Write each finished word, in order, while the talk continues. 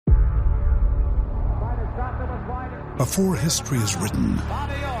Before history is written,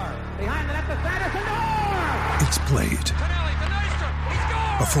 it's played.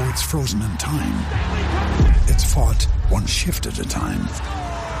 Before it's frozen in time, it's fought one shift at a time.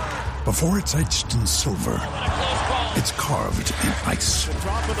 Before it's etched in silver, it's carved in ice.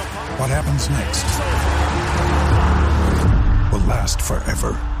 What happens next will last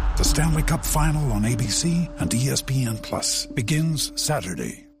forever. The Stanley Cup Final on ABC and ESPN Plus begins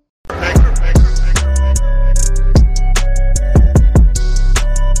Saturday.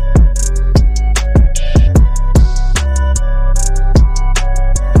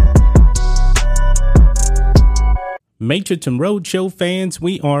 Matrix and Roadshow fans,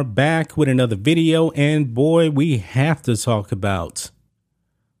 we are back with another video, and boy, we have to talk about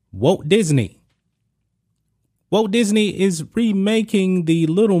Walt Disney. Walt Disney is remaking The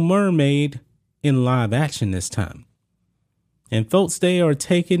Little Mermaid in live action this time. And folks, they are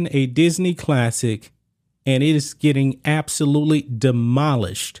taking a Disney classic and it is getting absolutely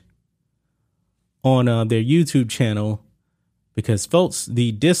demolished on their YouTube channel. Because, folks,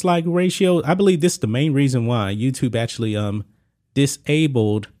 the dislike ratio, I believe this is the main reason why YouTube actually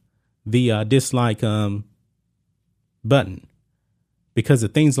disabled the dislike button. Because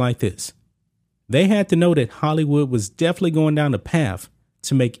of things like this. They had to know that Hollywood was definitely going down the path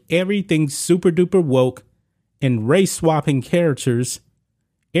to make everything super duper woke and race swapping characters.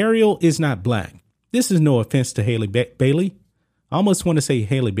 Ariel is not black. This is no offense to Halle Bailey. I almost want to say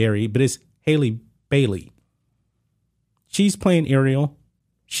Halle Berry, but it's Halle Bailey. She's playing Ariel.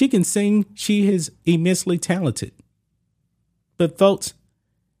 She can sing. She is immensely talented. But folks,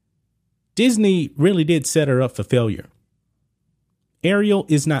 Disney really did set her up for failure. Ariel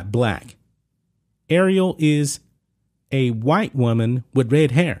is not black. Ariel is a white woman with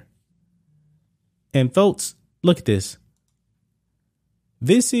red hair. And folks, look at this.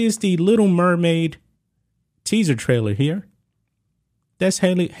 This is the Little Mermaid teaser trailer here. That's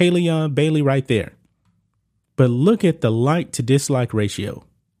Halle Bailey right there. But look at the like to dislike ratio.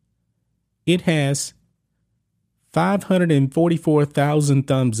 It has 544,000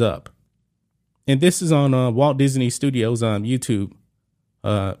 thumbs up. And this is on Walt Disney Studios YouTube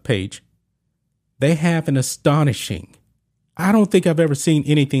page. They have an astonishing, I don't think I've ever seen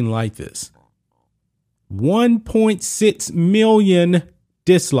anything like this, 1.6 million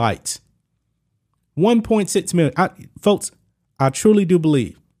dislikes. 1.6 million. Folks, I truly do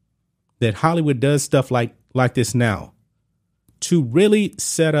believe that Hollywood does stuff like this now to really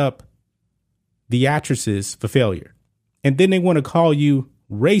set up the actresses for failure. And then they want to call you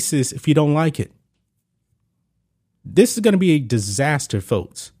racist if you don't like it. This is going to be a disaster,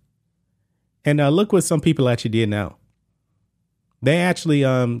 folks. And look what some people actually did now. They actually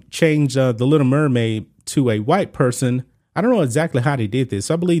changed The Little Mermaid to a white person. I don't know exactly how they did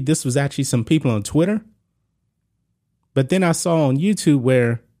this. I believe this was actually some people on Twitter. But then I saw on YouTube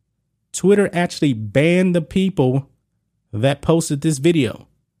where Twitter actually banned the people that posted this video.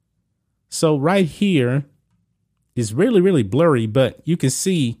 So right here is really, really blurry, but you can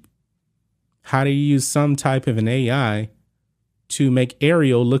see how they use some type of an AI to make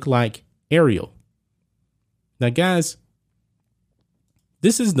Ariel look like Ariel. Now, guys,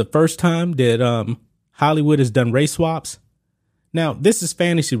 this is the first time that Hollywood has done race swaps. Now, this is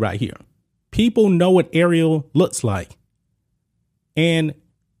fantasy right here. People know what Ariel looks like. And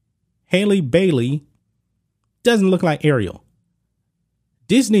Halle Bailey doesn't look like Ariel.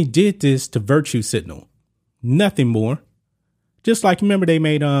 Disney did this to virtue signal. Nothing more. Just like, remember they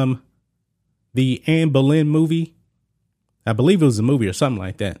made the Anne Boleyn movie? I believe it was a movie or something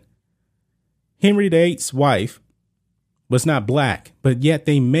like that. Henry VIII's wife was not black, but yet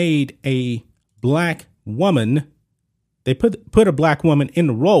they made a black woman. They put a black woman in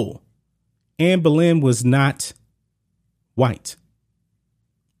the role. Anne Boleyn was not white.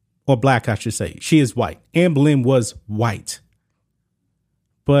 Or black, I should say. She is white. Anne Boleyn was white.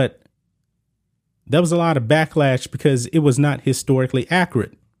 But there was a lot of backlash because it was not historically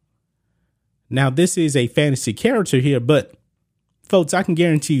accurate. Now, this is a fantasy character here, but folks, I can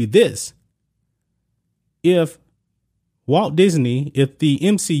guarantee you this. If Walt Disney, if the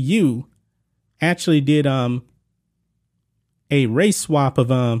MCU actually did a race swap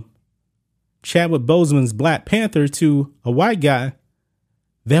of Chadwick Boseman's Black Panther to a white guy,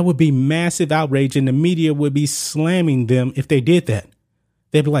 that would be massive outrage and the media would be slamming them if they did that.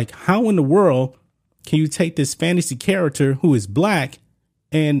 They'd be like, how in the world can you take this fantasy character who is black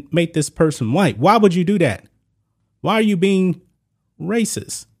and make this person white? Why would you do that? Why are you being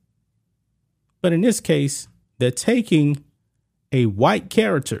racist? But in this case, they're taking a white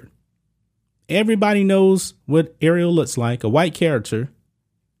character. Everybody knows what Ariel looks like, a white character,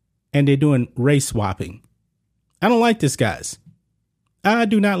 and they're doing race swapping. I don't like this, guys. I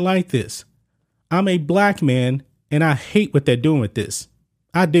do not like this. I'm a black man and I hate what they're doing with this.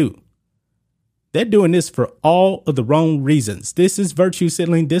 I do. They're doing this for all of the wrong reasons. This is virtue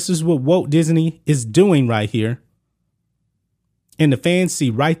signaling. This is what Walt Disney is doing right here. And the fans see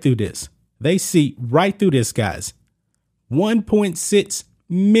right through this. They see right through this, guys. 1.6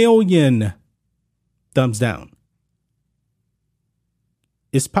 million thumbs down.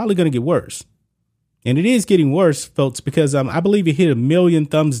 It's probably going to get worse. And it is getting worse, folks, because I believe it hit 1 million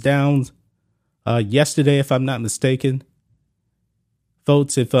thumbs down yesterday, if I'm not mistaken.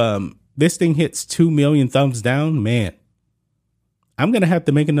 Folks, if this thing hits 2 million thumbs down, man, I'm going to have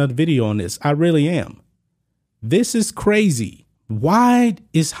to make another video on this. I really am. This is crazy. Why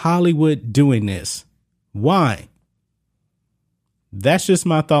is Hollywood doing this? Why? That's just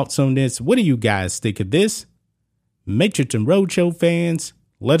my thoughts on this. What do you guys think of this? Matrix and Roadshow fans,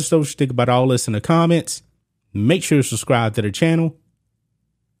 let us know what you think about all this in the comments. Make sure to subscribe to the channel,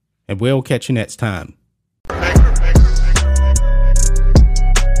 and we'll catch you next time.